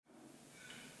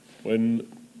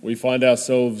When we find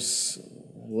ourselves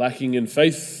lacking in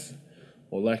faith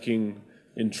or lacking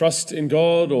in trust in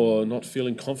God or not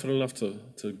feeling confident enough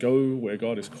to go where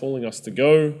God is calling us to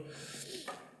go,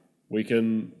 we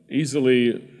can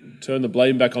easily turn the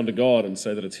blame back onto God and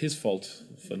say that it's his fault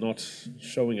for not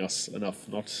showing us enough,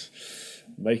 not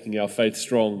making our faith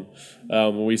strong.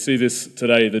 We see this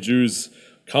today. The Jews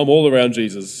come all around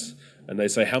Jesus and they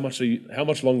say, how much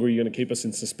longer are you going to keep us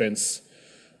in suspense?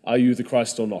 Are you the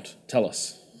Christ or not? Tell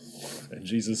us. And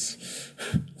Jesus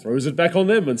throws it back on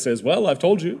them and says, well, I've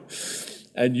told you,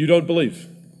 and you don't believe.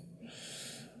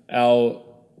 Our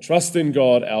trust in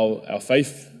God, our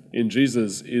faith in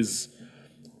Jesus is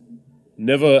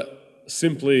never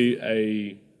simply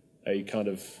a kind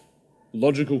of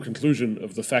logical conclusion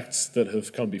of the facts that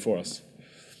have come before us.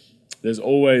 There's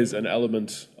always an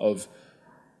element of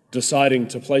deciding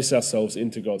to place ourselves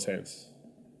into God's hands,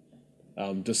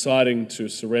 deciding to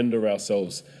surrender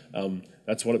ourselves.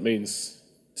 That's what it means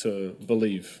to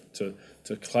believe, to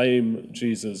claim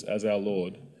Jesus as our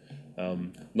Lord.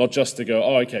 Not just to go,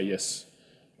 oh, okay, yes,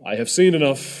 I have seen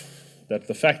enough that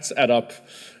the facts add up,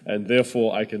 and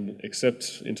therefore I can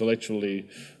accept intellectually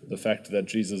the fact that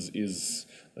Jesus is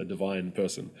a divine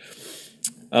person.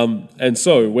 And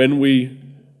so when we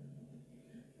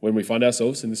find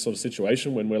ourselves in this sort of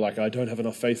situation, when we're like, I don't have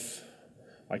enough faith,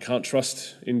 I can't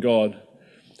trust in God,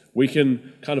 we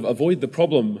can kind of avoid the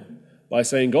problem by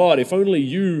saying, God, if only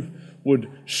you would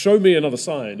show me another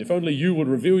sign, if only you would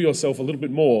reveal yourself a little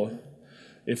bit more,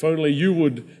 if only you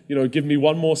would, give me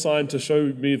one more sign to show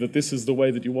me that this is the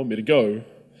way that you want me to go,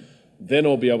 then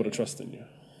I'll be able to trust in you.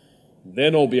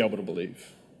 Then I'll be able to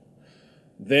believe.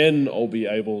 Then I'll be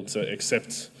able to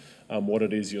accept what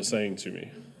it is you're saying to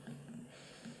me.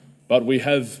 But we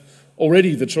have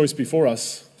already the choice before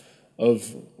us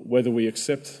of whether we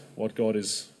accept what God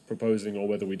is proposing or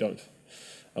whether we don't.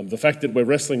 The fact that we're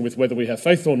wrestling with whether we have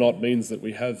faith or not means that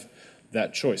we have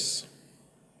that choice.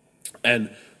 And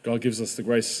God gives us the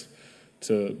grace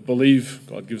to believe.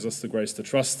 God gives us the grace to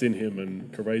trust in him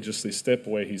and courageously step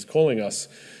where he's calling us,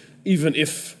 even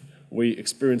if we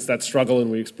experience that struggle and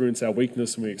we experience our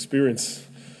weakness and we experience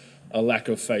a lack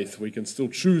of faith. We can still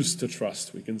choose to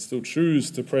trust. We can still choose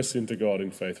to press into God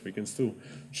in faith. We can still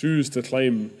choose to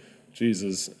claim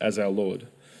Jesus as our Lord.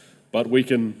 But we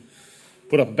can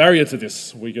put up a barrier to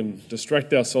this. We can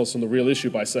distract ourselves from the real issue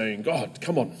by saying, God,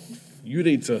 come on, you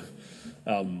need to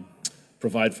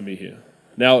provide for me here.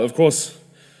 Now, of course,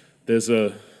 there's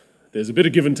a bit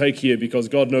of give and take here because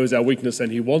God knows our weakness and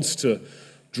he wants to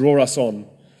draw us on.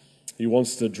 He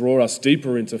wants to draw us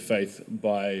deeper into faith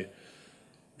by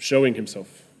showing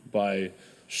himself, by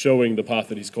showing the path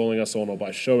that he's calling us on, or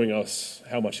by showing us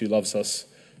how much he loves us,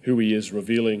 who he is,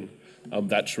 revealing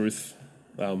that truth,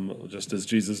 just as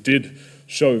Jesus did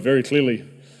show very clearly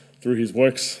through his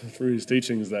works, through his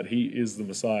teachings, that he is the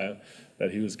Messiah, that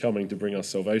he was coming to bring us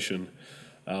salvation.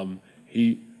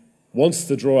 He wants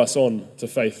to draw us on to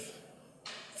faith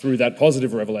through that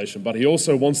positive revelation, but he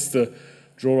also wants to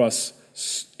draw us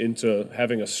into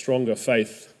having a stronger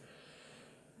faith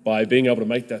by being able to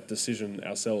make that decision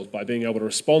ourselves, by being able to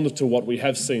respond to what we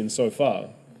have seen so far.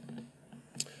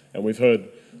 And we've heard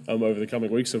over the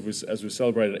coming weeks as we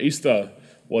celebrated Easter,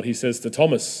 what he says to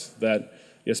Thomas, that,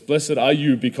 yes, blessed are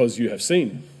you because you have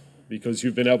seen, because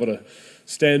you've been able to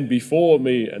stand before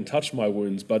me and touch my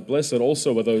wounds, but blessed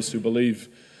also are those who believe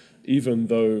even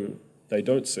though they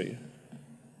don't see.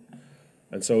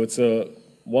 And so it's a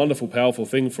wonderful, powerful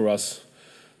thing for us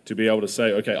to be able to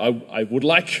say, okay, I would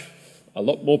like a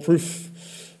lot more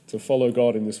proof to follow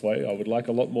God in this way. I would like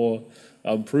a lot more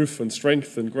proof and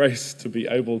strength and grace to be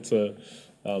able to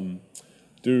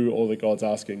do all that God's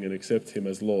asking and accept him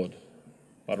as Lord.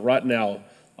 But right now,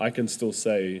 I can still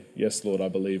say, yes, Lord, I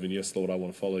believe, and yes, Lord, I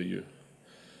want to follow you.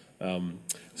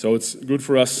 So it's good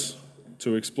for us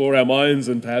to explore our minds,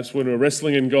 and perhaps when we're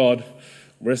wrestling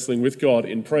with God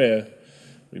in prayer,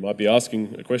 we might be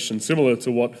asking a question similar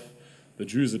to what the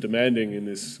Jews are demanding in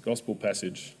this gospel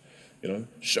passage.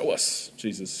 Show us,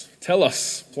 Jesus. Tell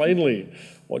us plainly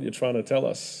what you're trying to tell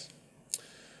us.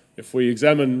 If we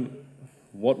examine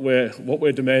what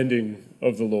we're demanding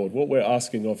of the Lord, what we're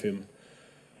asking of him,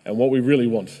 and what we really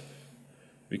want.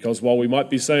 Because while we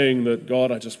might be saying that,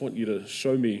 God, I just want you to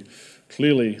show me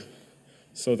clearly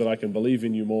so that I can believe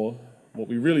in you more, what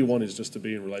we really want is just to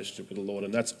be in relationship with the Lord,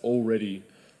 and that's already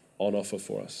on offer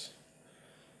for us.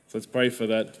 So let's pray for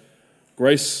that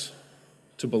grace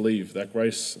to believe, that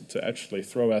grace to actually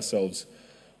throw ourselves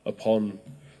upon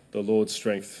the Lord's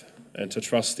strength and to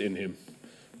trust in him,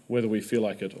 whether we feel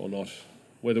like it or not,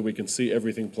 whether we can see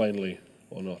everything plainly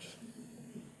or not.